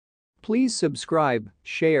Please subscribe,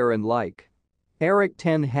 share and like. Erik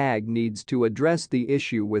ten Hag needs to address the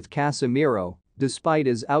issue with Casemiro, despite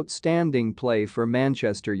his outstanding play for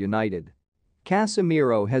Manchester United.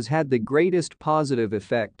 Casemiro has had the greatest positive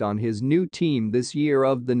effect on his new team this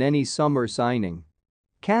year than any summer signing.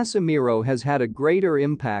 Casemiro has had a greater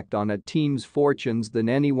impact on a team's fortunes than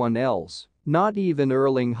anyone else, not even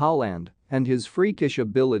Erling Haaland, and his freakish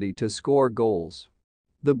ability to score goals.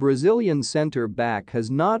 The Brazilian centre-back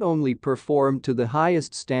has not only performed to the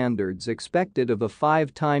highest standards expected of a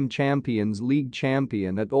five-time Champions League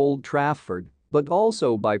champion at Old Trafford, but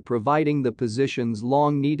also by providing the position's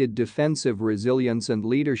long-needed defensive resilience and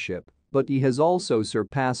leadership, but he has also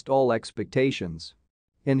surpassed all expectations.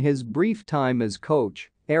 In his brief time as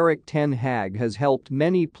coach, Erik ten Hag has helped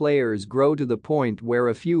many players grow to the point where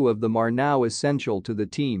a few of them are now essential to the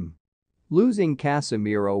team. Losing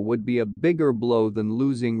Casemiro would be a bigger blow than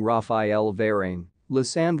losing Rafael Varane,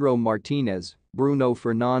 Lisandro Martinez, Bruno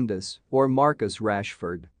Fernandes, or Marcus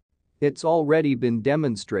Rashford. It's already been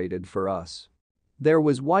demonstrated for us. There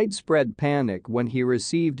was widespread panic when he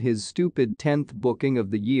received his stupid 10th booking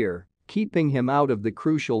of the year, keeping him out of the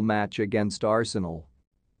crucial match against Arsenal.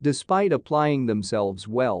 Despite applying themselves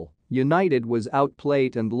well, United was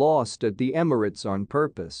outplayed and lost at the Emirates on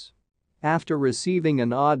purpose. After receiving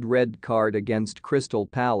an odd red card against Crystal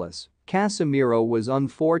Palace, Casemiro was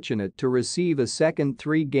unfortunate to receive a second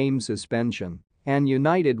three-game suspension, and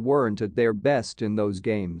United weren't at their best in those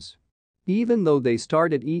games. Even though they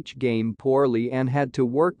started each game poorly and had to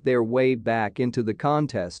work their way back into the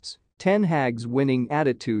contests, Ten Hag's winning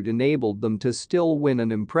attitude enabled them to still win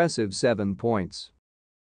an impressive 7 points.